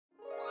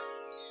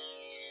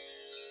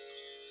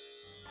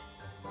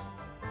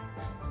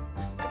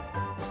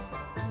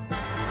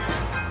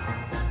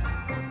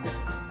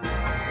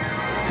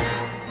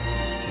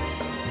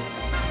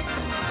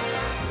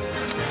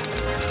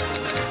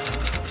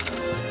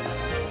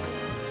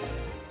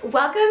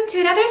Welcome to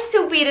another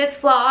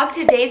sweetest vlog.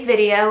 Today's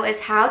video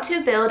is how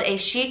to build a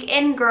chic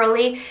and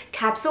girly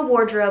capsule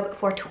wardrobe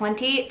for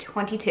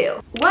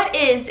 2022. What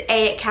is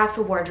a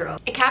capsule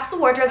wardrobe? A capsule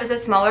wardrobe is a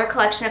smaller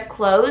collection of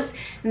clothes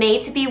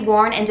made to be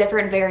worn in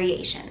different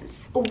variations.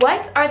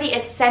 What are the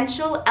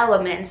essential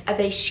elements of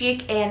a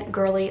chic and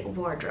girly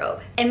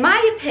wardrobe? In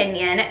my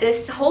opinion,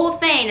 this whole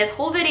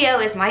video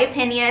is my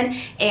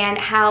opinion and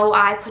how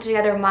I put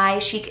together my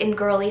chic and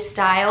girly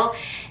style.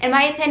 In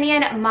my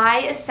opinion,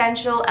 my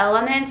essential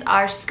elements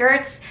are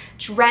skirts,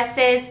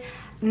 dresses,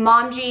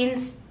 mom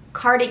jeans,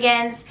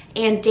 cardigans,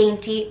 and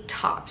dainty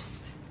tops.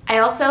 I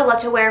also love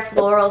to wear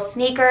floral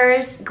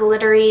sneakers,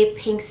 glittery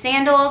pink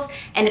sandals,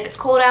 and if it's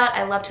cold out,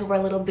 I love to wear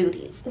little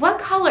booties. What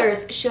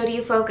colors should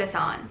you focus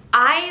on?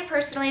 I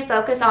personally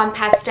focus on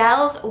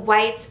pastels,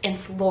 whites, and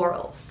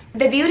florals.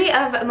 The beauty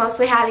of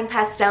mostly having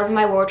pastels in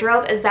my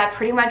wardrobe is that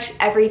pretty much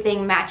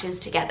everything matches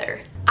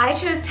together. I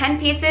chose 10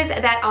 pieces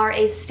that are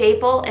a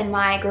staple in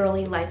my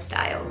girly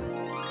lifestyle.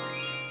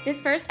 This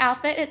first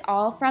outfit is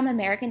all from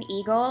American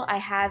Eagle. I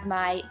have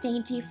my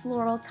dainty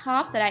floral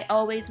top that I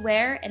always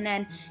wear, and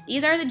then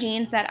these are the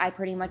jeans that I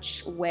pretty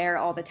much wear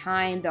all the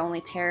time. The only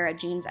pair of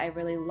jeans I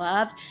really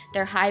love.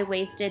 They're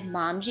high-waisted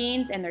mom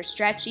jeans, and they're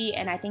stretchy,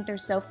 and I think they're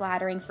so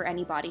flattering for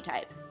any body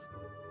type.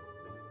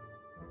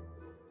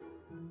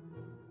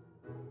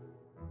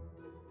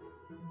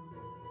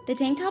 The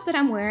tank top that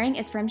I'm wearing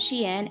is from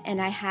Shein, and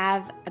I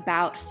have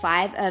about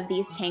 5 of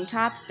these tank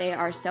tops. They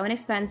are so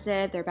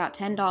inexpensive, they're about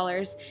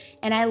 $10,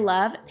 and I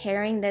love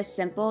pairing this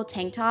simple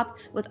tank top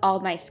with all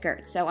of my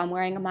skirts. So I'm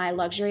wearing my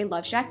luxury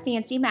Love Shack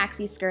Fancy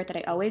maxi skirt that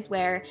I always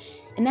wear,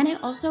 and then I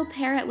also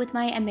pair it with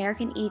my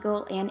American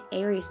Eagle and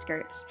Aerie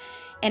skirts.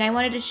 And I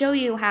wanted to show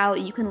you how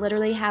you can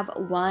literally have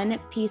one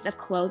piece of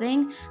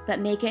clothing but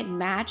make it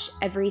match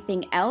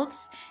everything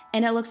else,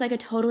 and it looks like a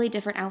totally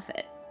different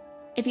outfit.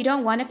 If you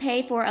don't want to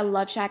pay for a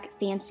Love Shack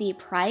Fancy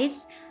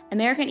price,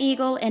 American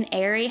Eagle and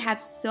Aerie have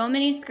so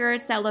many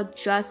skirts that look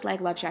just like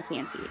Love Shack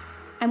Fancy.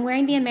 I'm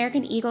wearing the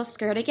American Eagle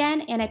skirt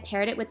again, and I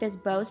paired it with this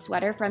bow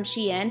sweater from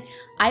Shein.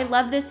 I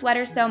love this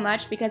sweater so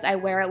much because I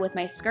wear it with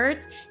my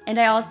skirts, and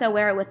I also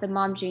wear it with the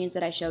mom jeans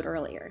that I showed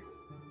earlier.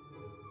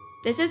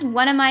 This is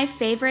one of my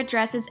favorite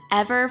dresses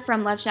ever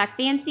from Love Shack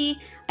Fancy.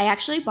 I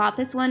actually bought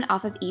this one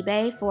off of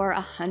eBay for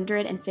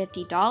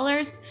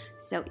 $150,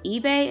 so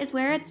eBay is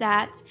where it's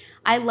at.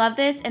 I love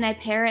this, and I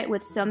pair it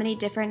with so many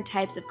different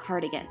types of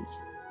cardigans.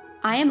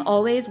 I am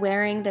always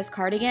wearing this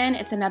cardigan.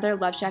 It's another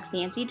Love Shack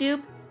Fancy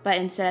dupe, but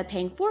instead of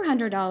paying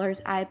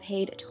 $400, I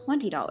paid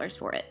 $20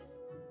 for it.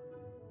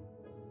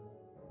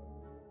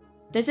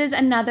 This is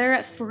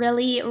another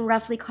frilly,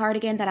 ruffly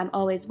cardigan that I'm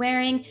always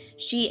wearing.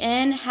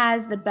 Shein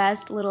has the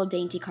best little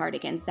dainty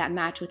cardigans that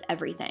match with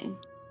everything.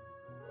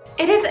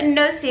 It is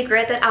no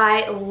secret that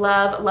I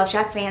love Love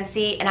Shack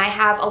Fancy, and I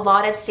have a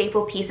lot of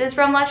staple pieces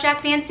from Love Shack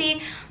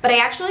Fancy, but I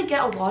actually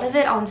get a lot of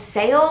it on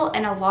sale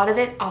and a lot of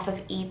it off of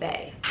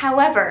eBay.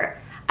 However,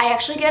 I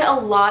actually get a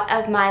lot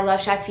of my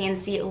Love Shack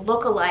Fancy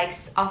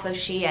lookalikes off of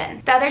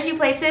Shein. The other 2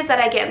 places that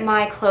I get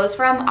my clothes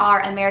from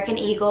are American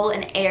Eagle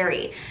and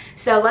Aerie.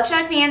 So Love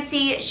Shack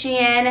Fancy,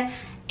 Shein,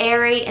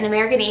 Aerie, and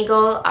American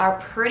Eagle are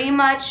pretty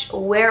much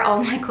where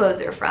all my clothes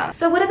are from.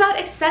 So what about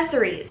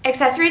accessories?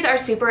 Accessories are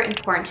super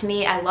important to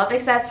me. I love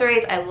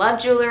accessories. I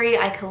love jewelry.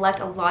 I collect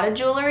a lot of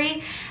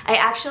jewelry. I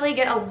actually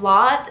get a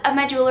lot of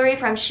my jewelry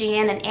from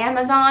Shein and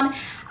Amazon.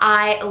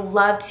 I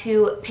love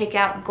to pick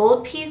out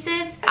gold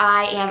pieces.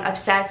 I am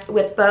obsessed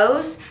with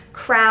bows,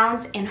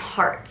 crowns, and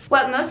hearts.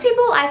 What most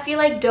people I feel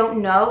like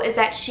don't know is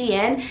that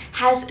Shein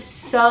has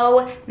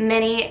so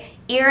many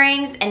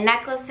earrings and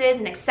necklaces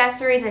and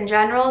accessories in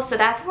general, so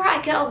that's where I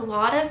get a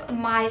lot of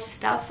my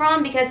stuff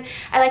from, because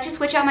I like to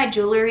switch out my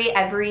jewelry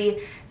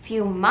every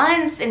few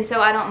months, and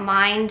so I don't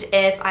mind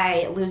if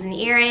I lose an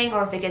earring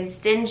or if it gets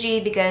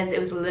dingy because it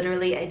was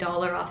literally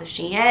 $1 off of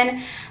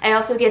Shein. I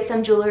also get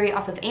some jewelry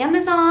off of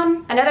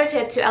Amazon. Another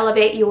tip to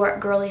elevate your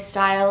girly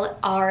style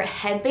are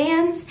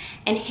headbands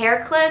and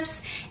hair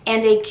clips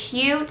and a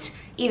cute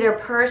either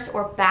purse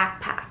or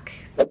backpack.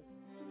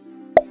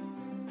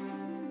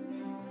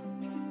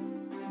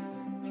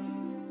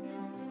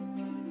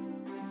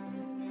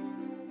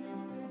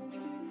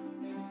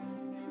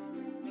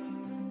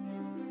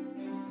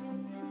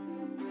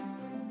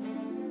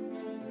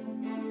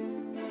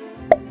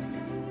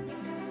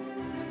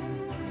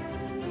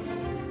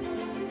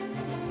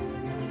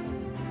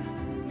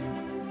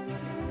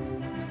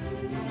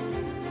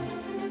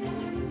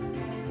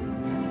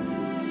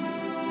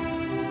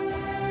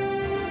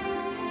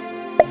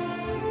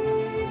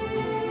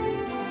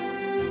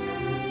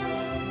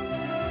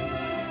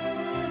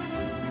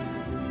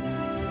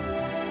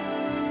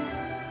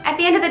 At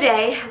the end of the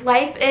day,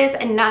 life is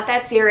not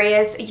that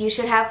serious. You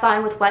should have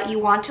fun with what you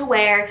want to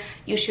wear.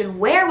 You should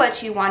wear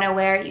what you want to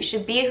wear. You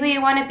should be who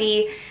you want to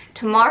be.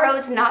 Tomorrow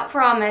is not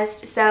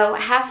promised, so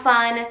have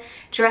fun,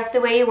 dress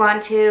the way you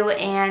want to,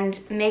 and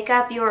make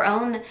up your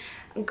own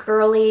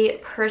girly,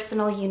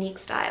 personal, unique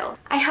style.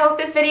 I hope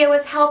this video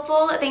was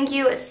helpful. Thank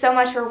you so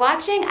much for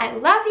watching. I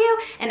love you,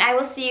 and I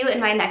will see you in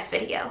my next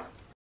video.